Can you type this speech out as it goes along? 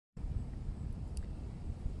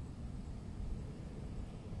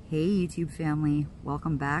Hey YouTube family,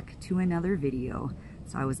 welcome back to another video.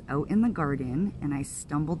 So I was out in the garden and I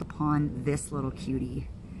stumbled upon this little cutie.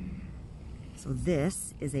 So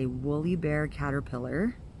this is a woolly bear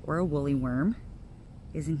caterpillar, or a woolly worm.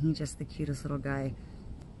 Isn't he just the cutest little guy?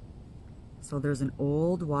 So there's an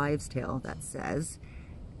old wives' tale that says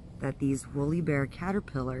that these woolly bear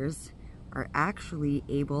caterpillars are actually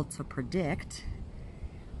able to predict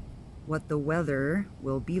what the weather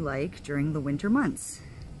will be like during the winter months.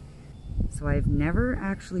 So I've never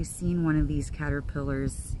actually seen one of these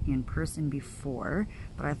caterpillars in person before,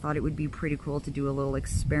 but I thought it would be pretty cool to do a little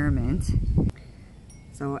experiment.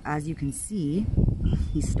 So as you can see,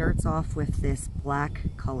 he starts off with this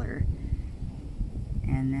black color,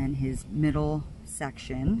 and then his middle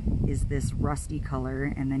section is this rusty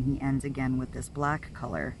color, and then he ends again with this black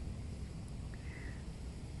color.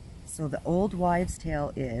 So the old wives'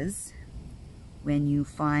 tale is, when you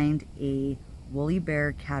find a woolly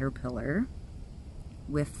bear caterpillar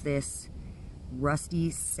with this rusty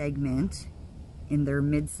segment in their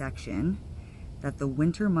midsection, that the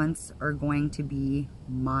winter months are going to be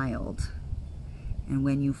mild. And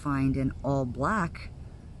when you find an all black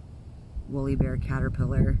woolly bear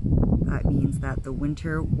caterpillar, that means that the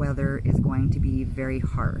winter weather is going to be very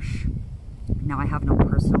harsh. Now, I have no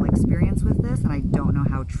personal experience with this and I don't know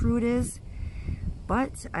how true it is,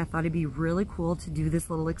 but I thought it'd be really cool to do this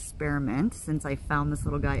little experiment since I found this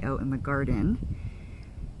little guy out in the garden.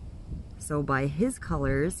 So by his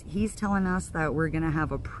colors, he's telling us that we're gonna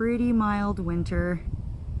have a pretty mild winter,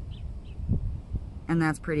 and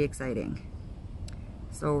that's pretty exciting.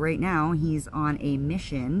 So right now he's on a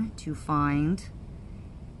mission to find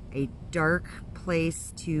a dark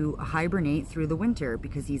place to hibernate through the winter,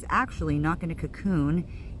 because he's actually not gonna cocoon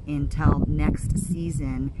until next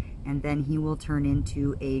season, and then he will turn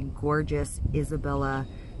into a gorgeous Isabella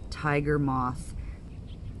tiger moth.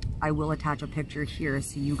 I will attach a picture here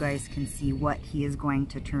so you guys can see what he is going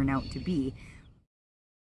to turn out to be.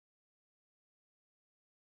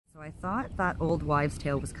 So I thought that old wives'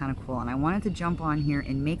 tale was kind of cool, and I wanted to jump on here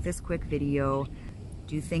and make this quick video.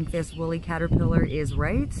 Do you think this woolly caterpillar is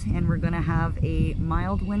right and we're gonna have a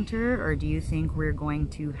mild winter, or do you think we're going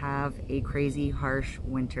to have a crazy harsh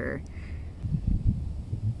winter?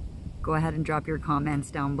 Go ahead and drop your comments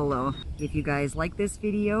down below. If you guys like this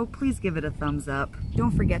video, please give it a thumbs up.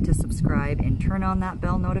 Don't forget to subscribe and turn on that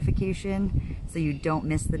bell notification so you don't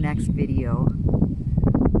miss the next video.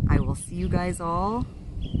 I will see you guys all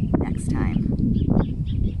next time.